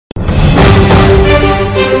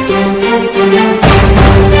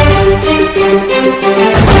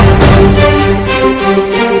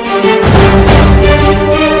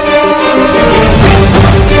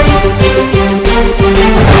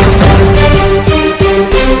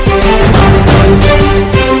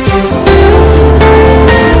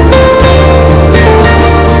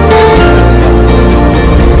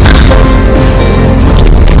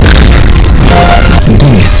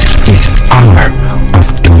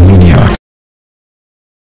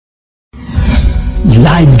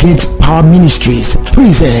Gate Power Ministries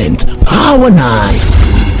present Power Night,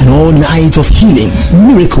 an all night of healing,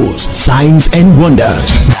 miracles, signs and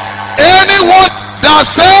wonders. Anyone that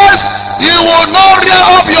says he will not rear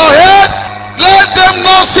up your head, let them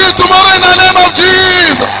not see tomorrow in the name of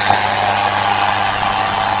Jesus.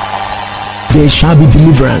 There shall be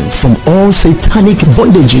deliverance from all satanic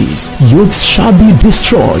bondages. Yokes shall be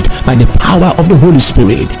destroyed by the power of the Holy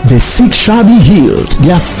Spirit. The sick shall be healed.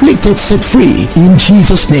 The afflicted set free. In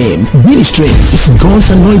Jesus' name. Ministry is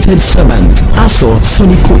God's anointed servant, Pastor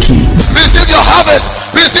Sonny Cookey. Receive your harvest.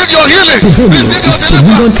 Receive your healing. The venue is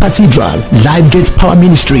Dominion Cathedral, Live Gate Power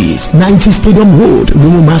Ministries, 90 Stadium Road,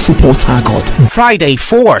 Rumumasi, Port Harcourt. Friday,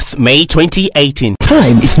 4th May 2018.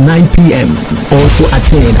 Time is 9 p.m. Also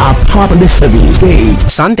attend our Power Monday service. Date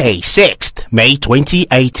Sunday, 6th May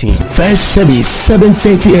 2018. First service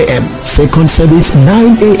 7:30 a.m. Second service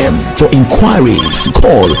 9 a.m. For inquiries,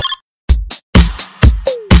 call.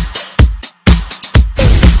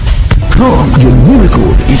 Come, your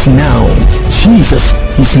miracle is now. Jesus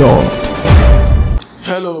is Lord.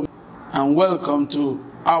 Hello and welcome to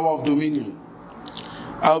Hour of Dominion.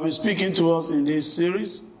 I'll be speaking to us in this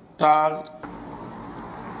series tagged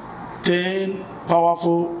 10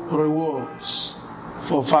 Powerful Rewards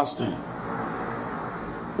for Fasting.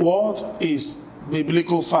 What is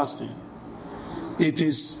biblical fasting? It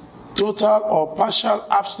is total or partial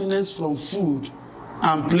abstinence from food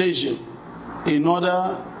and pleasure in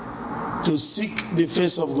order to seek the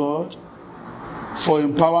face of God for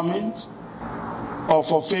empowerment or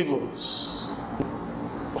for favors.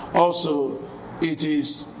 Also, it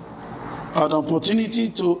is an opportunity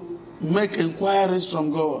to make inquiries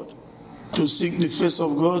from God, to seek the face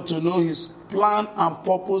of God, to know His plan and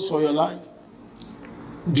purpose for your life.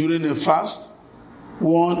 During a fast,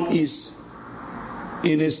 one is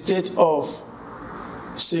in a state of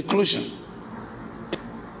seclusion,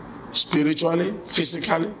 spiritually,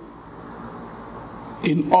 physically,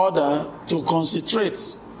 in order to concentrate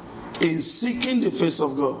in seeking the face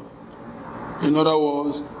of God. In other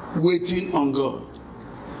words, waiting on God.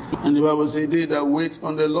 And the Bible says, they that wait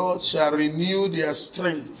on the Lord shall renew their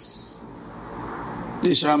strength.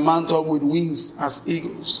 They shall mount up with wings as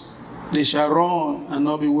eagles. They shall run and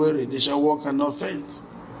not be weary. They shall walk and not faint.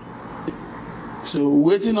 So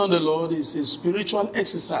waiting on the Lord is a spiritual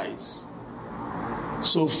exercise.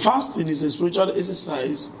 So fasting is a spiritual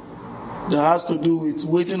exercise that has to do with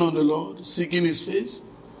waiting on the Lord, seeking His face,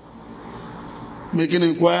 making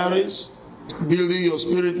inquiries, building your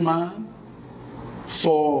spirit man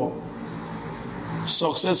for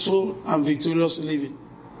successful and victorious living.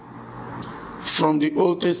 From the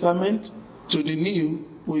Old Testament to the New,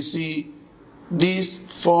 we see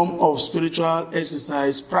this form of spiritual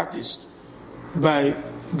exercise practiced by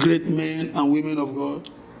great men and women of God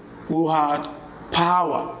who had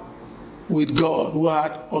power with God, who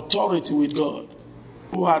had authority with God,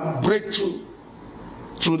 who had breakthrough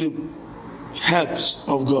through the helps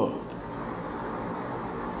of God.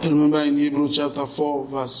 I remember in Hebrews chapter 4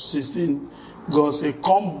 verse 16, God said,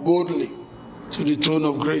 come boldly to the throne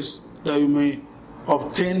of grace that you may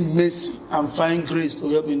obtain mercy and find grace to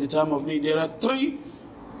help in the time of need. There are 3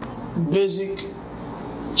 basic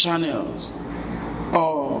channels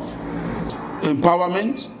of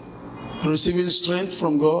empowerment, receiving strength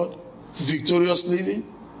from God, victorious living,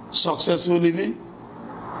 successful living,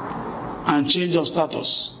 and change of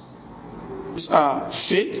status. These are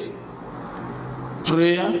faith,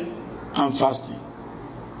 prayer, and fasting.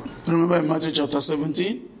 Remember in Matthew chapter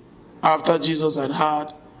 17, after Jesus had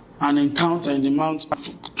had an encounter in the Mount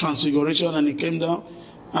of Transfiguration and He came down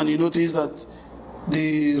and He noticed that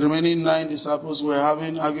the remaining 9 disciples were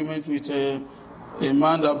having argument with a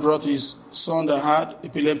man that brought his son that had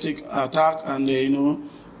epileptic attack and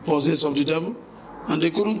possessed of the devil, and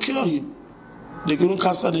they couldn't cure him. They couldn't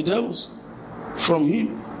cast out the devils from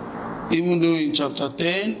him, even though in chapter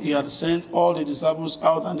 10 He had sent all the disciples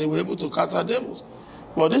out and they were able to cast out devils.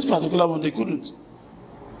 But this particular one they couldn't.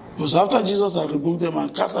 Because after Jesus had rebuked them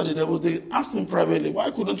and cast out the devils, they asked Him privately,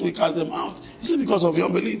 why couldn't we cast them out? He said, because of your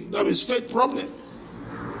unbelief. That means faith problem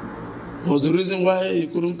was the reason why He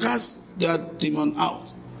couldn't cast that demon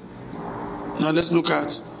out. Now let's look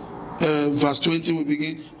at verse 20 we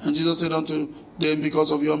begin. And Jesus said unto them,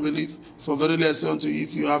 because of your unbelief, for verily I say unto you,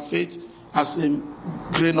 if you have faith as a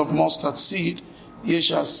grain of mustard seed, ye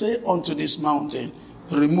shall say unto this mountain,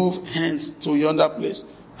 remove hence to yonder place,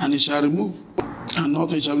 and it shall remove, and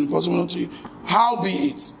nothing shall be impossible unto you.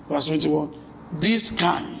 Howbeit, verse 21, this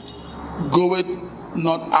kind goeth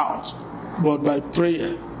not out, but by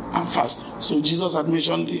prayer and fasting. So Jesus had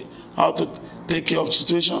mentioned how to take care of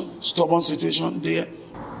situation, stubborn situation there.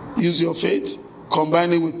 Use your faith,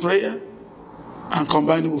 combine it with prayer, and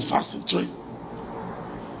combine it with fasting. Three.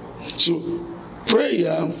 So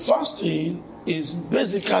prayer and fasting is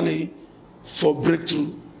basically for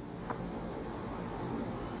breakthrough.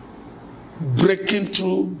 Breaking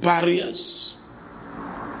through barriers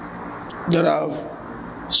that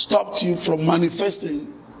have stopped you from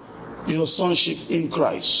manifesting your sonship in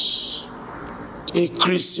Christ. A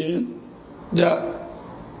Christian that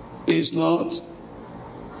is not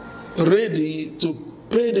ready to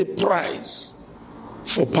pay the price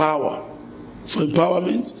for power, for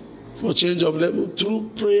empowerment, for change of level through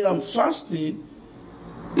prayer and fasting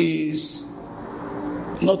is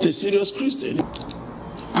not a serious Christian.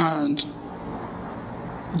 And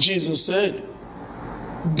Jesus said,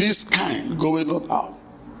 this kind goeth not out,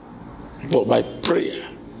 but by prayer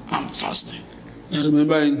and fasting. And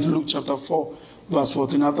remember in Luke chapter 4, verse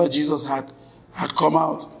 14, after Jesus had come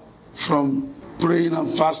out from praying and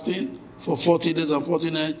fasting for 40 days and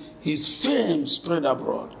 40 nights, his fame spread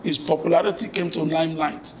abroad. His popularity came to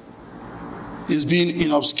limelight. He's been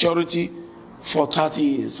in obscurity for 30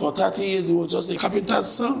 years. For 30 years, he was just a carpenter's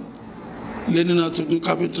son, learning how to do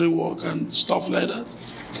carpentry work and stuff like that.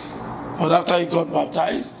 But after he got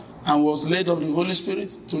baptized and was led of the Holy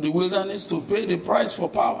Spirit to the wilderness to pay the price for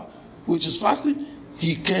power, which is fasting,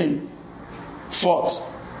 he came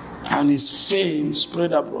forth and his fame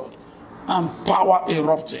spread abroad and power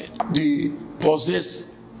erupted. The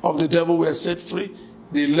possessed of the devil were set free,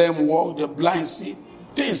 the lame walked, the blind see,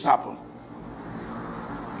 things happen.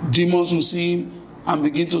 Demons will see him and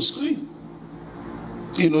begin to scream.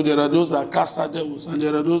 You know, there are those that cast out devils, and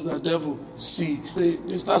there are those that devil see.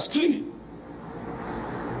 They start screaming.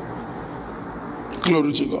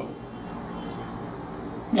 Glory to God.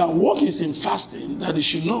 Now, what is in fasting that you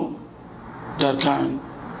should know that can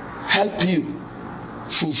help you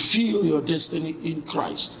fulfill your destiny in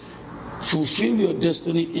Christ, fulfill your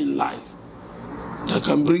destiny in life, that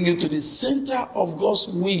can bring you to the center of God's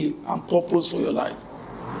will and purpose for your life,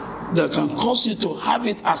 that can cause you to have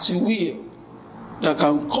it as you will, that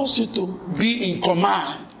can cause you to be in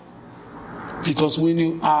command. Because when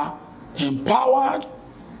you are empowered,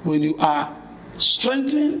 when you are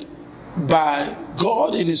strengthened by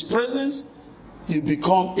God in His presence, you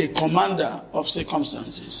become a commander of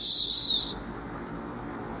circumstances.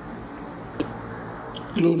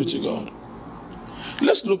 Glory to God.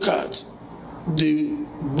 Let's look at the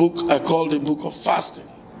book I call the book of fasting.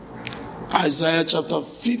 Isaiah chapter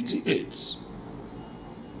 58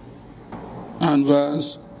 and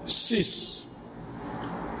verse 6.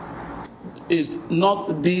 Is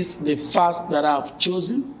not this the fast that I have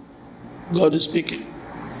chosen? God is speaking.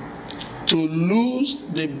 To loose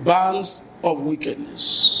the bands of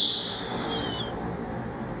wickedness,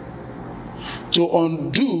 to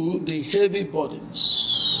undo the heavy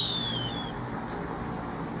burdens,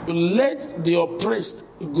 to let the oppressed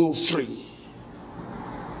go free,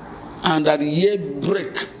 and that ye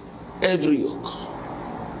break every yoke.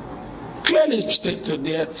 Clearly stated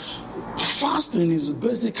there, fasting is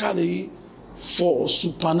basically for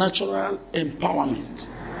supernatural empowerment.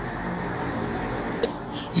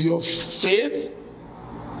 Your faith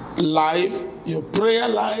life, your prayer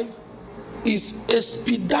life is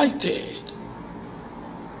expedited,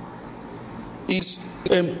 is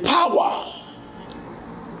empowered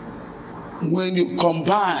when you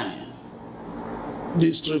combine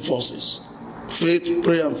these three forces: faith,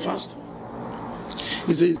 prayer, and fasting.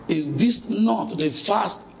 He says, is this not the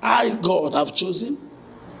fast I, God, have chosen?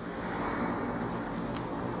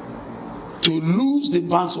 To loose the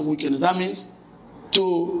bands of wickedness. That means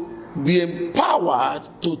to be empowered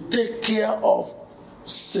to take care of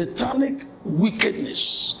satanic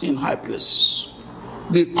wickedness in high places.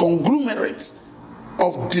 The conglomerate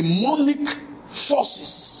of demonic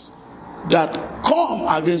forces that come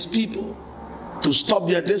against people to stop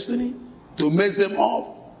their destiny, to mess them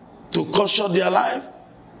up, to cut short their life,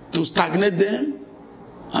 to stagnate them,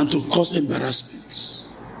 and to cause embarrassment.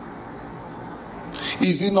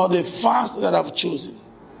 Is it not the fast that I've chosen?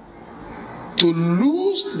 To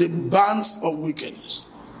loose the bands of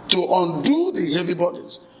wickedness, to undo the heavy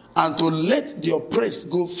burdens, and to let the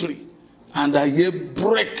oppressed go free, and that ye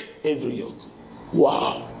break every yoke.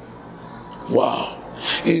 Wow. Wow.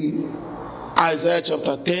 In Isaiah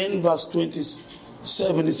chapter 10 verse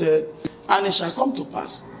 27, he said, and it shall come to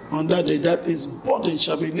pass on that day that his burden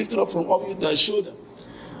shall be lifted up from off thy shoulder,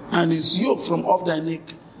 and his yoke from off thy neck,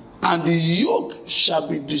 and the yoke shall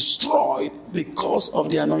be destroyed because of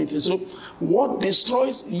the anointing. So what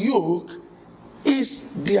destroys yoke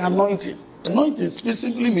is the anointing. Anointing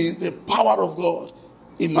specifically means the power of God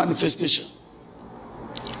in manifestation.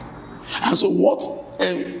 And so what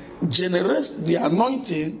generates the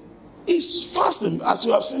anointing is fasting. As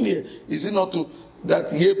you have seen here, is it not to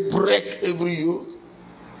that ye break every yoke?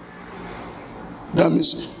 That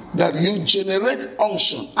means that you generate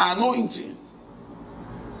unction, anointing,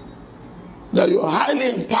 that you are highly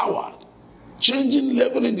empowered, changing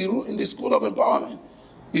level in the school of empowerment,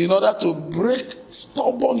 in order to break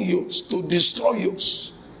stubborn yokes, to destroy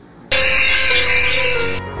yokes.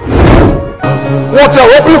 What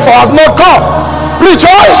you're hoping for has not come.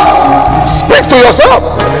 Rejoice. Speak to yourself.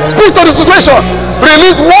 Speak to the situation.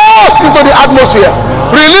 Release words into the atmosphere.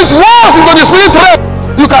 Release words into the spirit realm.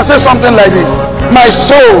 You can say something like this: my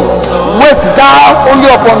soul, wait thou only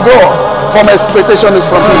upon God, for my expectation is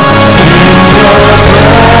from him.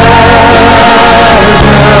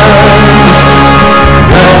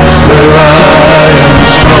 That's where I am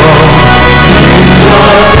strong. In your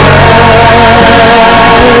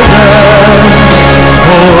presence,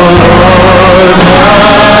 oh Lord my God.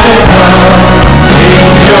 In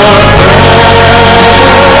your presence,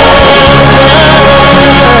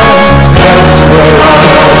 that's where I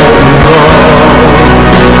belong.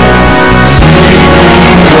 Singing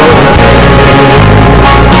your name.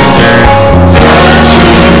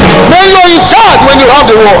 When you're in charge, when you have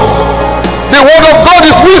the word of God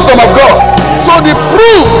is wisdom of God. So the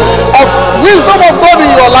proof of wisdom of God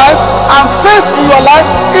in your life and faith in your life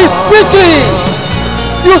is speaking.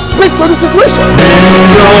 You speak to the situation.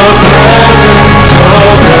 In your presence,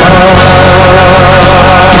 oh God.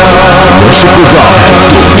 Worship with God,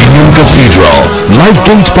 Dominion Cathedral,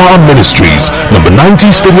 Lifegate Power Ministries, number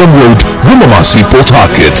 90 Stadium Road, Rumamasi, Port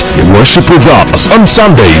Harcourt. Worship with us on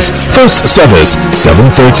Sundays, first service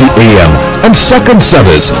 7:30 a.m. and second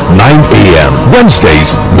service 9 a.m.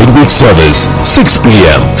 Wednesdays, midweek service 6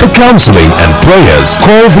 p.m. For counseling and prayers,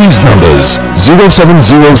 call these numbers: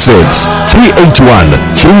 0706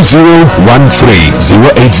 381 3013,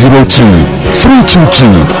 0802 322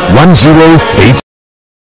 108.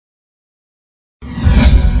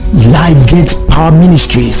 Lifegate Power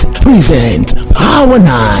Ministries present Power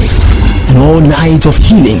Night, an all night of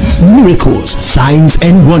healing, miracles, signs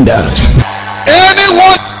and wonders.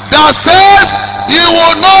 Anyone that says you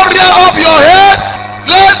will not rear up your head,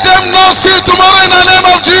 let them not see tomorrow in the name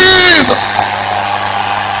of Jesus.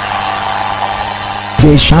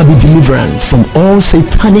 There shall be deliverance from all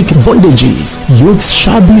satanic bondages. Yokes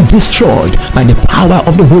shall be destroyed by the power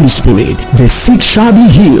of the Holy Spirit. The sick shall be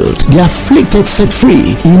healed, the afflicted set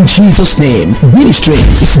free in Jesus' name. Ministering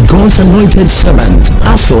is God's anointed servant,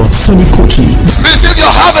 Pastor Sonny Cookey. Receive your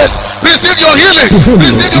harvest, receive your healing, The venue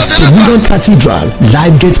receive is your Dominion deliverance. Cathedral,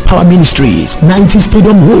 Lifegate Power Ministries, 90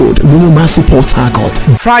 Stadium Road, Rumamasi, Port Harcourt.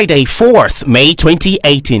 Friday, 4th May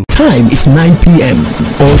 2018. Time is 9 p.m.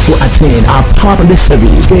 Also attend our Power on the service.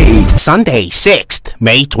 Date Sunday, 6th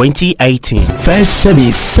May 2018. first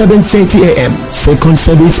service 7:30 a.m. Second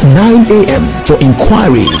service 9 a.m. For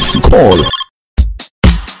inquiries, call.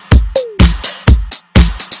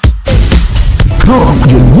 Come,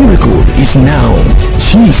 your miracle is now.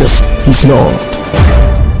 Jesus is Lord.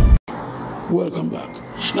 Welcome back.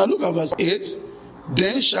 Now look at verse 8.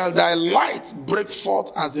 Then shall thy light break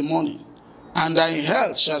forth as the morning, and thy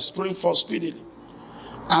health shall spring forth speedily,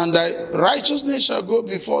 and thy righteousness shall go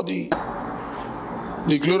before thee.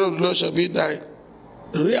 The glory of the Lord shall be thy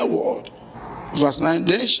reward. Verse 9.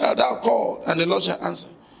 Then shalt thou call, and the Lord shall answer.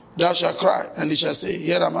 Thou shalt cry, and he shall say,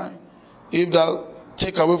 Here am I. If thou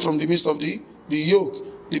take away from the midst of thee the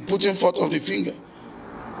yoke, the putting forth of the finger,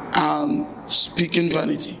 and speaking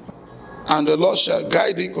vanity. And the Lord shall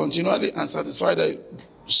guide thee continually, and satisfy thy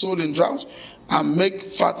soul in drought, and make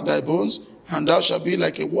fat thy bones, and thou shalt be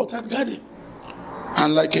like a watered garden,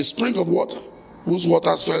 and like a spring of water, whose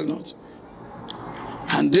waters fail not.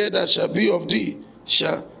 And they that shall be of thee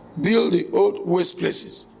shall build the old waste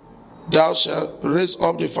places. Thou shalt raise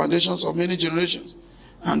up the foundations of many generations,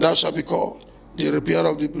 and thou shalt be called the repairer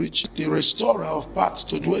of the breach, the restorer of paths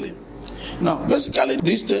to dwell in. Now, basically,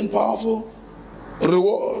 these 10 powerful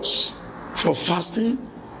rewards for fasting,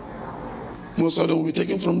 most of them will be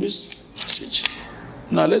taken from this passage.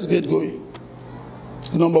 Now, let's get going.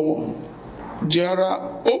 Number 1. There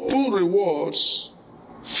are open rewards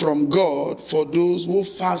from God for those who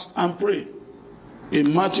fast and pray.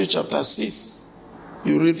 In Matthew chapter 6,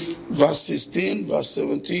 you read verse 16, verse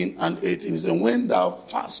 17, and 18. It says, when thou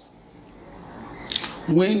fast,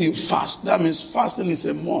 when you fast, that means fasting is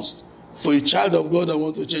a must for a child of God that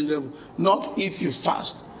want to change level. Not if you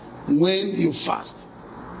fast, when you fast.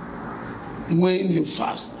 When you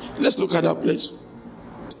fast. Let's look at that place.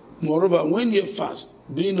 Moreover, when ye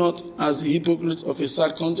fast, be not as the hypocrites of a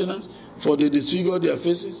sad countenance, for they disfigure their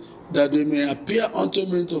faces, that they may appear unto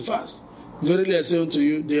men to fast. Verily I say unto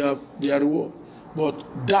you, they have their reward.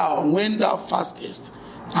 But thou, when thou fastest,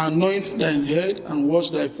 anoint thine head and wash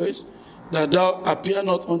thy face, that thou appear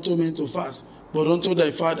not unto men to fast, but unto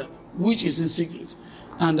thy Father, which is in secret.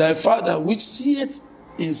 And thy Father, which seeth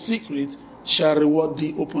in secret, shall reward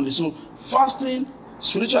thee openly. So fasting,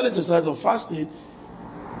 spiritual exercise of fasting,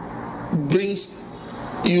 brings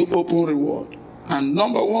you open reward. And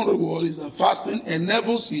number one reward is that fasting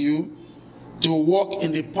enables you to walk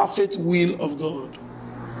in the perfect will of God.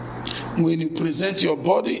 When you present your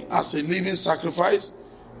body as a living sacrifice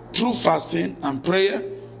through fasting and prayer,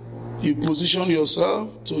 you position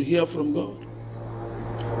yourself to hear from God.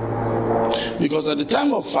 Because at the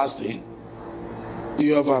time of fasting,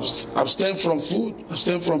 you have abstained from food,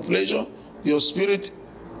 abstained from pleasure. Your spirit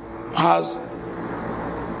has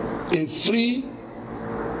a free,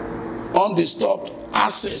 undisturbed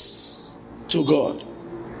access to God.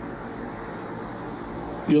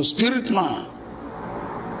 Your spirit man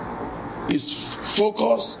is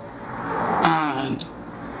focused and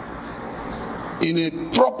in a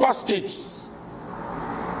proper state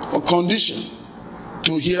or condition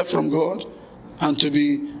to hear from God and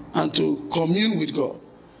to commune with God.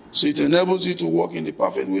 So it enables you to walk in the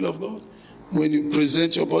perfect will of God when you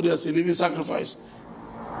present your body as a living sacrifice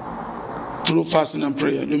through fasting and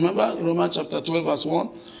prayer. Remember Romans chapter 12 verse 1,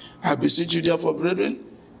 I beseech you therefore, brethren,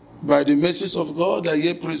 by the mercies of God, that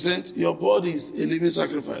ye present your bodies a living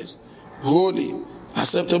sacrifice, holy,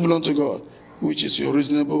 acceptable unto God, which is your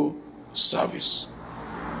reasonable service.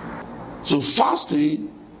 So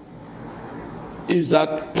fasting is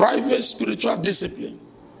that private spiritual discipline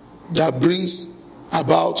that brings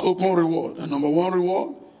about open reward. And number one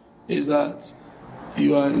reward is that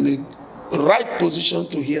you are in the right position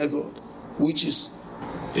to hear God, which is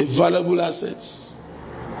a valuable asset.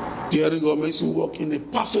 Hearing God makes you walk in the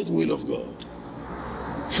perfect will of God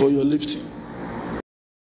for your lifting.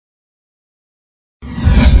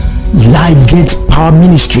 Life Gate Power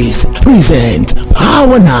Ministries present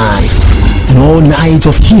Power Night, an all night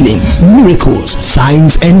of healing, miracles,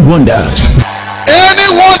 signs and wonders.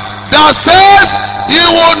 Anyone that says you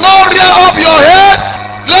will not rear up your head,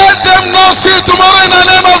 let them not see tomorrow in the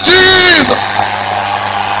name of Jesus.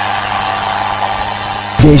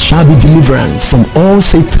 There shall be deliverance from all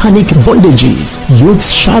satanic bondages. Yokes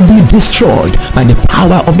shall be destroyed by the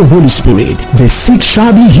power of the Holy Spirit. The sick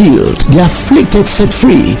shall be healed, the afflicted set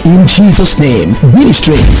free. In Jesus' name,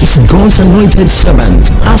 ministry is God's anointed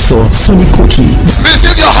servant, Pastor Sonny Cookey.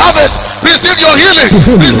 Receive your harvest, receive your healing, The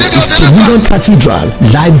venue receive your is deliverance. Dominion Cathedral,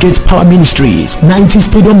 Life Gate Power Ministries, 90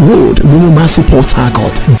 Stadium Road, Rumumasi, Port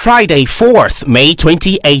Harcourt. Friday, 4th May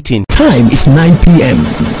 2018. Time is 9 p.m.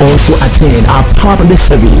 Also attend our Power on the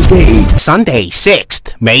Service date. Sunday,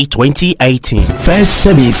 6th May 2018. First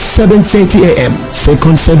service 7:30 a.m.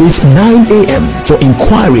 Second service 9 a.m. For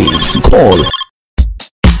inquiries, call.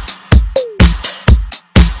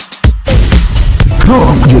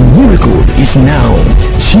 Come, your miracle is now.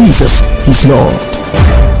 Jesus is Lord.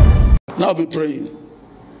 Now be praying.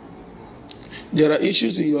 There are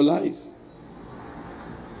issues in your life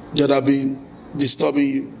that have been disturbing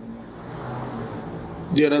you.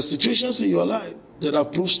 There are situations in your life that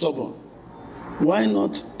have proved stubborn. Why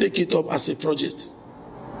not take it up as a project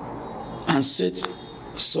and set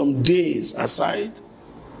some days aside,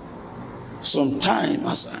 some time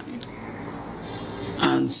aside,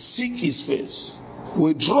 and seek His face?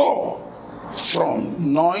 Withdraw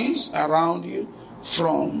from noise around you,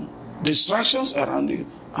 from distractions around you,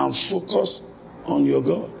 and focus on your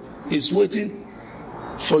God. He's waiting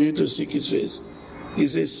for you to seek His face. He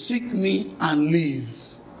says, seek me and live.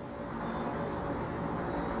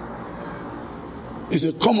 He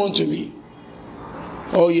said, come unto me,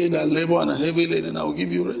 all ye that labor and are heavy laden, I will give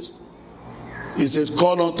you rest. He said,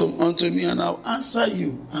 call unto me, and I'll answer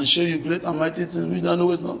you and show you great and mighty things which thou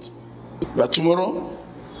knowest not. But tomorrow,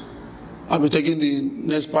 I'll be taking the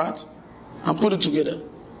next part and put it together.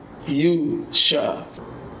 You shall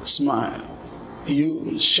smile.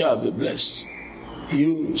 You shall be blessed.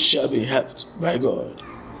 You shall be helped by God.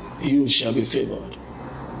 You shall be favored.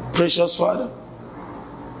 Precious Father,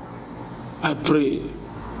 I pray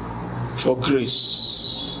for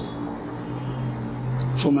grace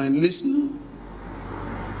for my listener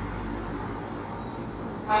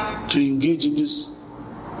to engage in this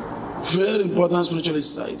very important spiritual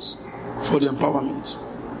exercise for the empowerment.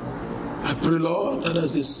 I pray, Lord, that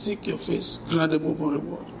as they seek your face, grant them open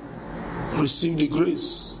reward. Receive the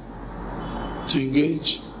grace to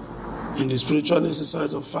engage in the spiritual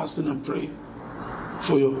exercise of fasting and praying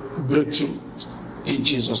for your breakthrough in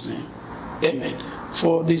Jesus' name. Amen.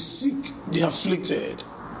 For the sick, the afflicted,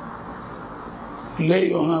 lay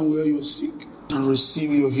your hand where you're sick and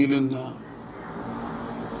receive your healing now.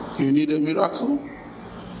 You need a miracle?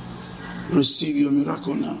 Receive your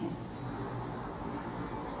miracle now.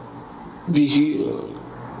 Be healed,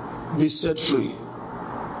 be set free,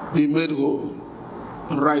 be made whole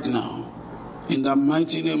right now. In the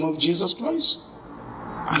mighty name of Jesus Christ,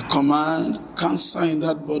 I command cancer in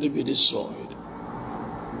that body be destroyed.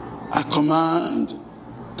 I command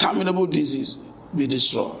terminable disease be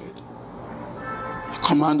destroyed. I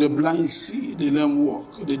command the blind see, the lame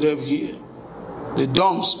walk, the deaf hear, the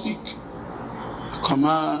dumb speak. I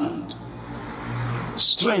command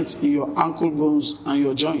strength in your ankle bones and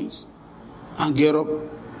your joints, and get up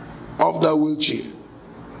off that wheelchair,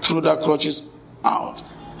 throw that crutches out,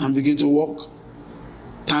 and begin to walk,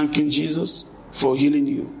 thanking Jesus for healing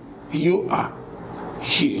you. You are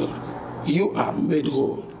healed. You are made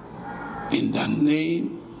whole. In the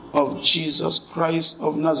name of Jesus Christ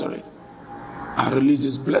of Nazareth, I release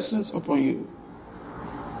His blessings upon you.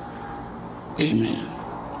 Amen.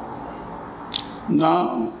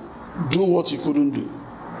 Now, do what you couldn't do.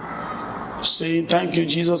 Saying, thank you,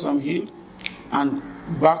 Jesus, I'm healed. And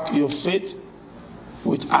back your faith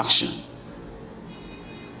with action.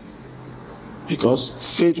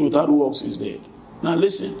 Because faith without works is dead. Now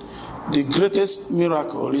listen, the greatest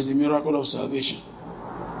miracle is the miracle of salvation.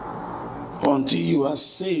 Until you are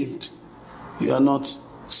saved, you are not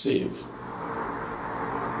saved.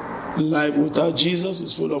 Life without Jesus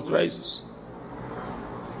is full of crisis.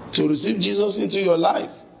 To receive Jesus into your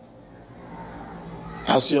life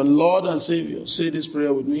as your Lord and Savior, say this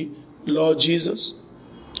prayer with me. Lord Jesus,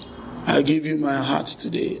 I give you my heart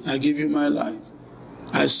today. I give you my life.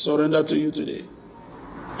 I surrender to you today.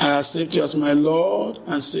 I accept you as my Lord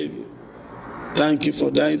and Savior. Thank you for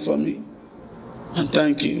dying for me. And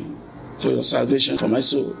thank you for your salvation for my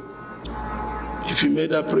soul. If you made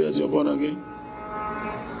that prayer as you're born again,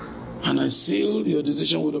 and I seal your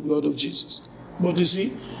decision with the blood of Jesus. But you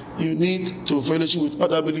see, you need to fellowship with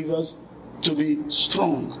other believers to be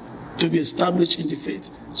strong, to be established in the faith,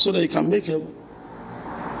 so that you can make heaven.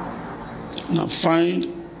 Now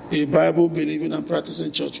find a Bible believing and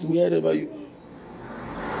practicing church wherever you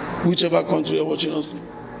are, whichever country you're watching us from,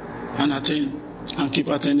 and attend and keep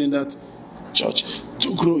attending that church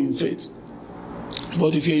to grow in faith.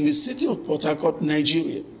 But if you're in the city of Port Harcourt,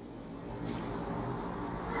 Nigeria,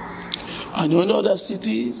 and you're in other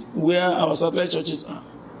cities where our satellite churches are,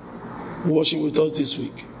 worship with us this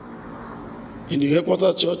week. In the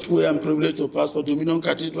headquarters church, where I'm privileged to pastor, Dominion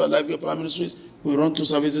Cathedral Life Gate Power Ministries, we run 2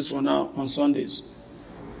 services for now on Sundays.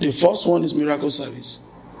 The first one is miracle service,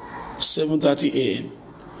 7:30 a.m.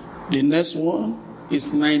 The next one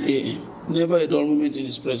is 9 a.m. Never a dull moment in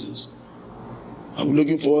His presence. I'm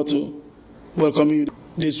looking forward to welcoming you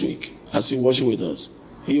this week as you worship with us.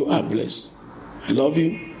 You are blessed. I love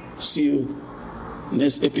you. See you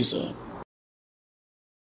next episode.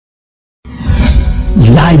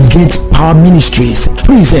 Life Gate Power Ministries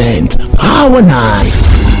present Power Night,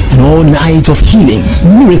 an all night of healing,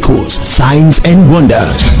 miracles, signs and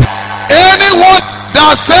wonders. Anyone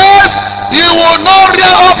that says you will not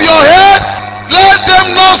rear up your head, let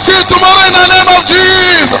them not see tomorrow in the name of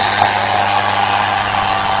Jesus.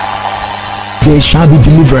 There shall be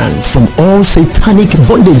deliverance from all satanic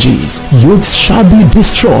bondages. Yokes shall be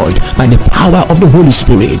destroyed by the power of the Holy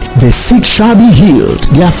Spirit. The sick shall be healed,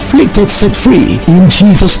 the afflicted set free. In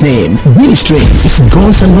Jesus' name, ministering is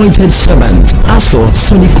God's anointed servant, Pastor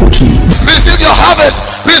Sonny Cookey. Receive your harvest,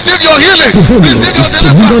 receive your healing, The venue receive is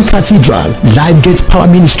your Dominion deliverance. Cathedral, Life Gate Power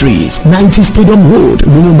Ministries, 90 Stadium Road,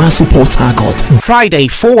 Rumumasi, Port Harcourt. Friday,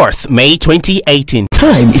 4th May 2018.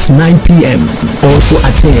 Time is 9 p.m. Also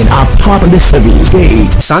attend our Power on the Service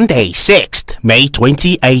date. Sunday, 6th May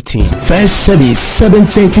 2018. First service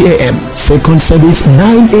 7:30 a.m. Second service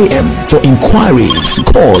 9 a.m. For inquiries,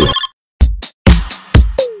 call.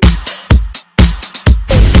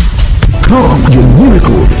 Come, your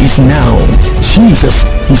miracle is now. Jesus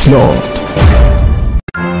is Lord.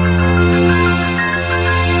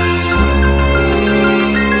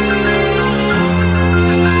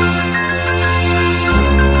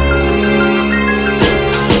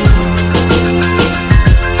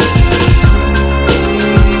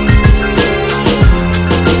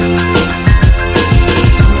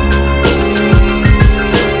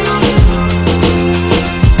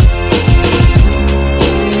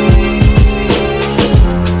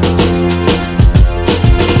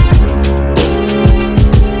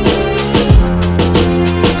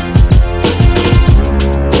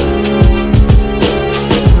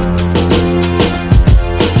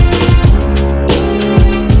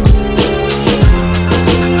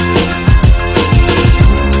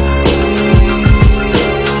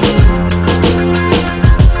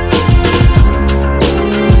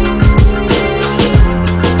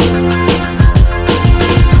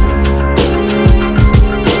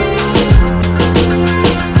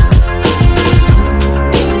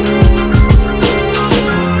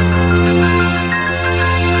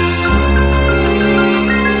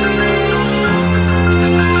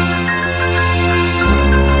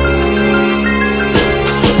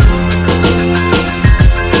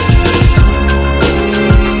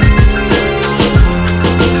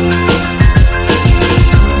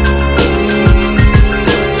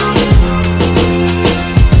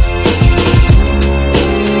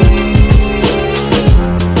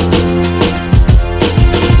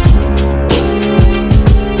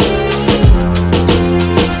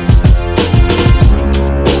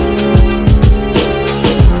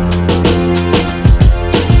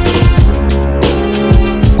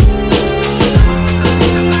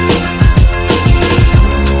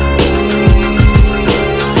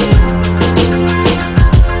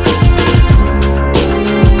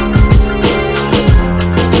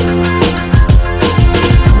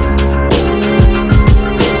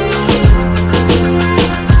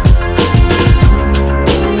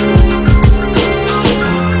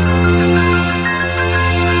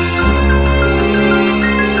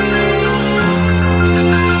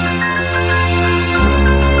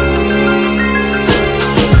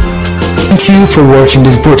 you for watching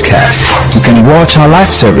this broadcast. You can watch our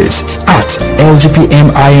live service at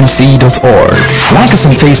lgpmimc.org. Like us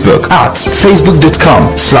on Facebook at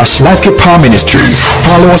facebook.com/lifegatepowerministries.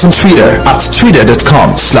 Follow us on Twitter at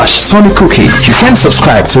twitter.com/sonnycookie. You can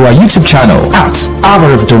subscribe to our YouTube channel at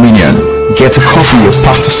Hour of Dominion. Get a copy of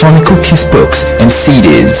Pastor Sonny Cookie's books and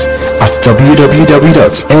CDs at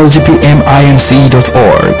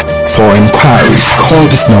www.lgpmimc.org. For inquiries, call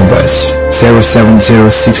these numbers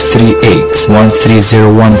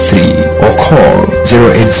 070-638-13013 or call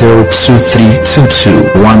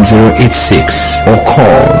 080-2322-1086 or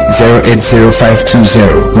call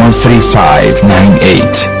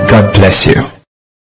 080-520-13598. God bless you.